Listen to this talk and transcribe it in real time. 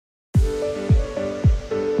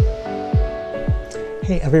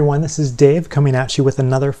Hey everyone, this is Dave coming at you with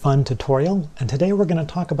another fun tutorial, and today we're going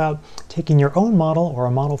to talk about taking your own model or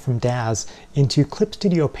a model from DAZ into Clip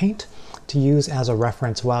Studio Paint to use as a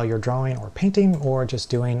reference while you're drawing or painting or just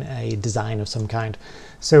doing a design of some kind.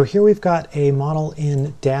 So here we've got a model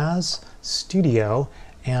in DAZ Studio,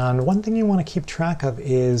 and one thing you want to keep track of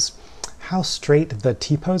is how straight the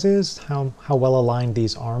T-pose is, how well aligned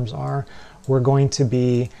these arms are. We're going to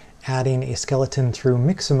be adding a skeleton through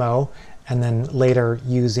Mixamo, and then later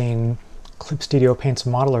using Clip Studio Paint's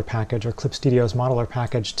modeler package or Clip Studio's modeler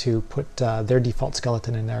package to put their default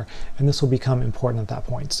skeleton in there. And this will become important at that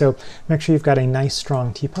point. So make sure you've got a nice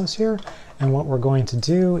strong T-pose here. And what we're going to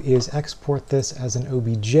do is export this as an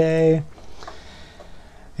OBJ.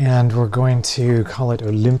 And we're going to call it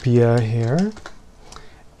Olympia here.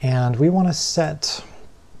 And we want to set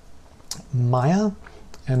Maya.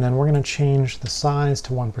 And then we're going to change the size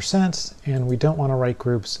to 1%, and we don't want to write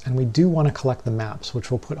groups, and we do want to collect the maps,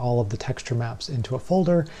 which will put all of the texture maps into a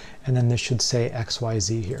folder, and then this should say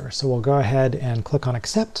XYZ here. So we'll go ahead and click on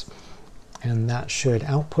accept, and that should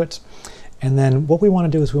output. And then what we want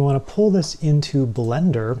to do is we want to pull this into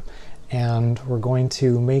Blender, and we're going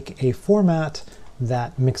to make a format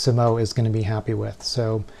that Mixamo is going to be happy with.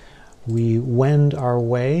 So we wend our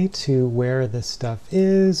way to where this stuff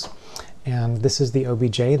is. And this is the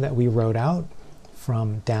OBJ that we wrote out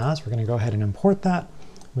from DAZ. We're going to go ahead and import that,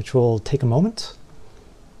 which will take a moment.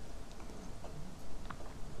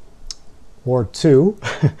 Or two.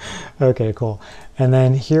 Okay, cool. And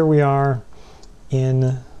then here we are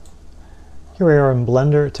in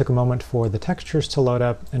Blender. It took a moment for the textures to load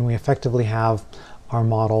up, and we effectively have our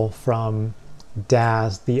model from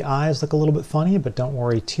DAZ. The eyes look a little bit funny, but don't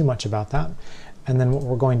worry too much about that. And then what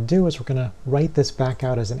we're going to do is we're going to write this back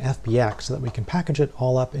out as an FBX so that we can package it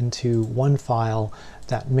all up into one file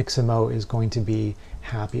that Mixamo is going to be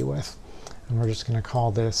happy with. And we're just going to call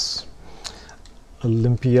this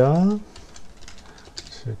Olympia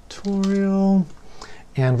tutorial.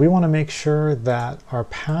 And we want to make sure that our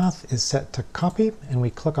path is set to copy, and we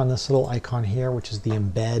click on this little icon here, which is the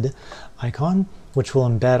embed icon, which will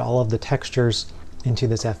embed all of the textures into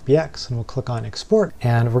this FBX, and we'll click on export.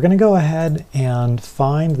 And we're going to go ahead and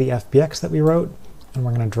find the FBX that we wrote, and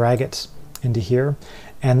we're going to drag it into here.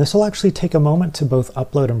 And this will actually take a moment to both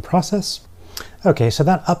upload and process. Okay, so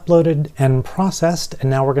that uploaded and processed,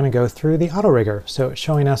 and now we're going to go through the auto rigger. So it's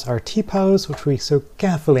showing us our T-pose, which we so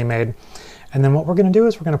carefully made. And then what we're going to do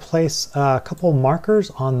is we're going to place a couple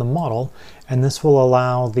markers on the model, and this will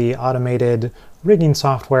allow the automated rigging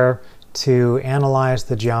software to analyze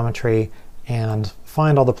the geometry and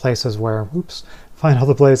find all the places where,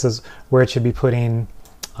 it should be putting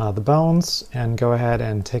the bones, and go ahead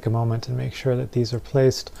and take a moment and make sure that these are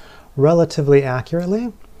placed relatively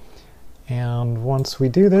accurately. And once we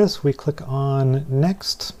do this, we click on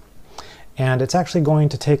next, and it's actually going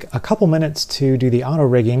to take a couple minutes to do the auto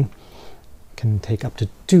rigging. It can take up to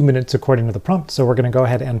 2 minutes according to the prompt, so we're going to go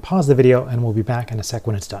ahead and pause the video, and we'll be back in a sec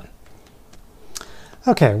when it's done.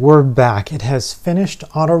 Okay, we're back. It has finished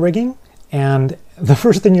auto rigging. And the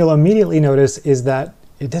first thing you'll immediately notice is that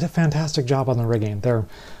it did a fantastic job on the rigging. Their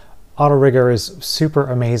auto rigger is super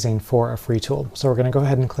amazing for a free tool. So we're going to go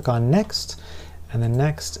ahead and click on next, and then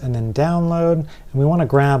download. And we want to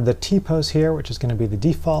grab the T-pose here, which is going to be the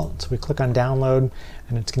default. So we click on download,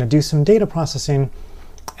 and it's going to do some data processing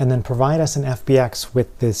and then provide us an FBX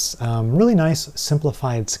with this really nice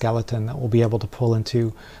simplified skeleton that we'll be able to pull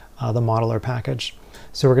into the modeler package.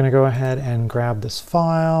 So we're going to go ahead and grab this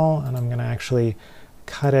file, and I'm going to actually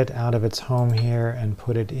cut it out of its home here and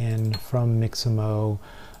put it in from Mixamo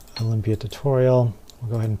Olympia tutorial.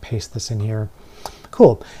 We'll go ahead and paste this in here.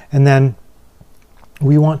 Cool. And then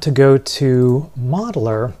we want to go to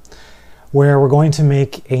Modeler, where we're going to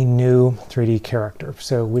make a new 3D character.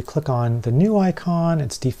 So we click on the new icon.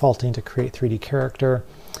 It's defaulting to create 3D character.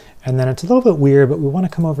 And then it's a little bit weird, but we want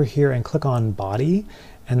to come over here and click on body.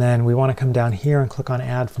 And then we want to come down here and click on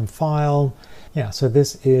add from file. Yeah, so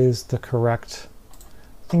this is the correct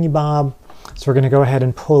thingy-bob. So we're going to go ahead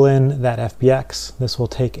and pull in that FBX. This will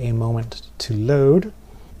take a moment to load.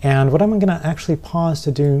 And what I'm going to actually pause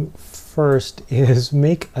to do first is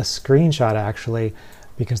make a screenshot actually,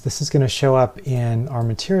 because this is going to show up in our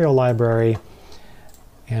material library.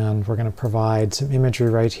 And we're going to provide some imagery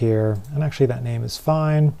right here. And actually that name is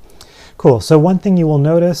fine. Cool, so one thing you will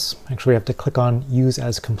notice, actually we have to click on use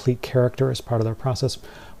as complete character as part of their process.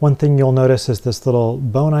 One thing you'll notice is this little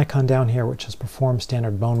bone icon down here, which is perform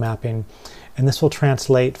standard bone mapping. And this will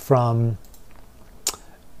translate from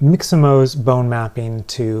Mixamo's bone mapping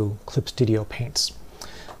to Clip Studio Paint's.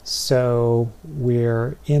 So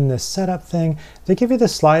we're in this setup thing. They give you the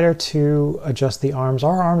slider to adjust the arms.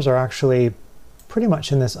 Our arms are actually pretty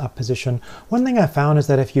much in this up position. One thing I found is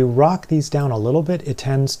that if you rock these down a little bit, it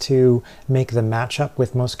tends to make the matchup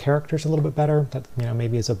with most characters a little bit better. That, you know,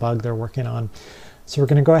 maybe is a bug they're working on. So we're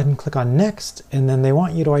going to go ahead and click on next, and then they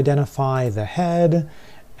want you to identify the head,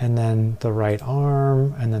 and then the right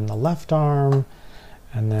arm, and then the left arm,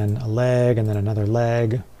 and then a leg, and then another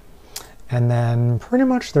leg. And then pretty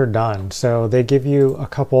much they're done. So they give you a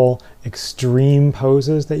couple extreme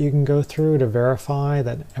poses that you can go through to verify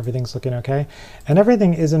that everything's looking okay. And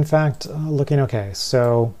everything is in fact looking okay.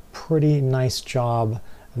 So pretty nice job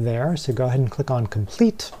there. So go ahead and click on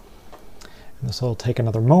complete. And this will take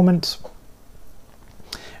another moment.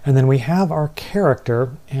 And then we have our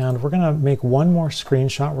character, and we're going to make one more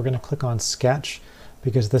screenshot. We're going to click on sketch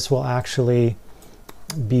because this will actually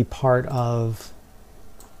be part of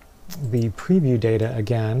the preview data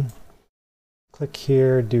again. Click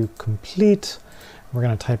here, do complete. We're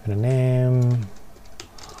going to type in a name,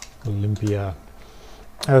 Olympia.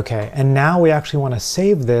 Okay, and now we actually want to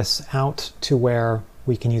save this out to where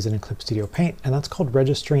we can use it in Clip Studio Paint, and that's called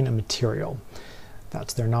registering a material.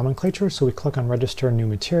 That's their nomenclature, so we click on register new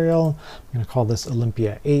material. I'm going to call this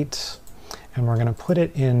Olympia 8, and we're going to put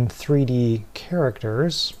it in 3D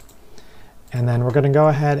characters. And then we're going to go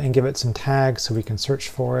ahead and give it some tags so we can search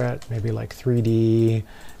for it, maybe like 3D.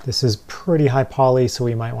 This is pretty high poly, so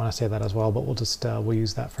we might want to say that as well, but we'll just we'll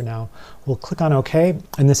use that for now. We'll click on OK,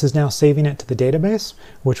 and this is now saving it to the database,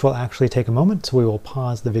 which will actually take a moment, so we will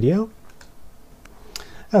pause the video.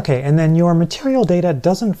 Okay, and then your material data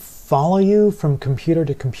doesn't follow you from computer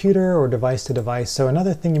to computer or device to device, so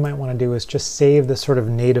another thing you might want to do is just save this sort of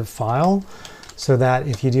native file, so that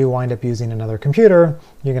if you do wind up using another computer,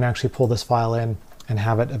 you can actually pull this file in and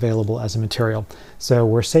have it available as a material. So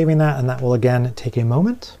we're saving that, and that will again take a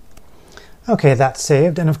moment. Okay, that's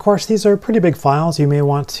saved, and of course these are pretty big files. You may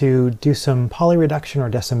want to do some poly reduction or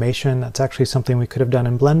decimation. That's actually something we could have done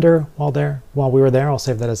in Blender while we were there. I'll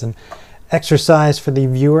save that as an exercise for the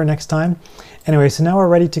viewer next time. Anyway, so now we're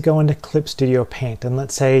ready to go into Clip Studio Paint, and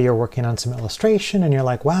let's say you're working on some illustration and you're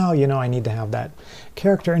like, wow, you know, I need to have that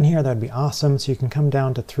character in here. That'd be awesome. So you can come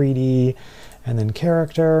down to 3D and then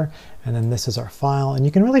character, and then this is our file, and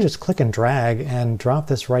you can really just click and drag and drop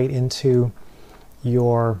this right into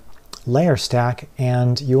your layer stack,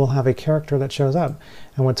 and you will have a character that shows up.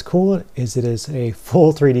 And what's cool is it is a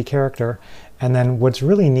full 3D character, and then what's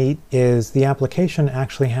really neat is the application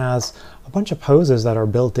actually has a bunch of poses that are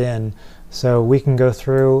built in. So we can go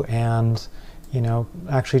through and, you know,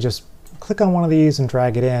 actually just click on one of these and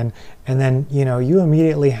drag it in, and then, you know, you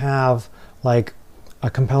immediately have like a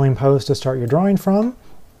compelling pose to start your drawing from.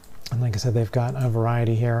 And like I said, they've got a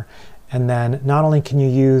variety here. And then not only can you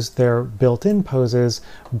use their built-in poses,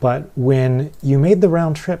 but when you made the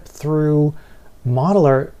round trip through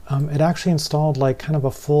Modeler, it actually installed like kind of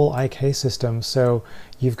a full IK system. So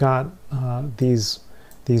you've got these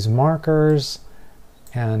markers,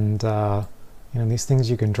 and you know, these things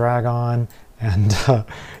you can drag on, and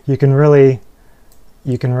you can really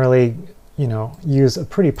you know, use a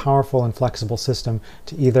pretty powerful and flexible system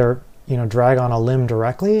to either, you know, drag on a limb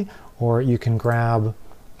directly, or you can grab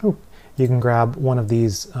one of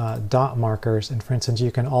these dot markers, and for instance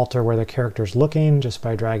you can alter where the character's looking just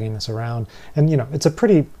by dragging this around. And you know, it's a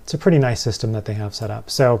pretty nice system that they have set up.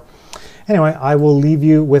 So anyway, I will leave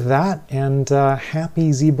you with that, and happy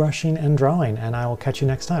ZBrushing and drawing, and I will catch you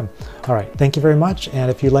next time. All right, thank you very much, and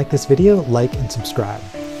if you like this video, like and subscribe.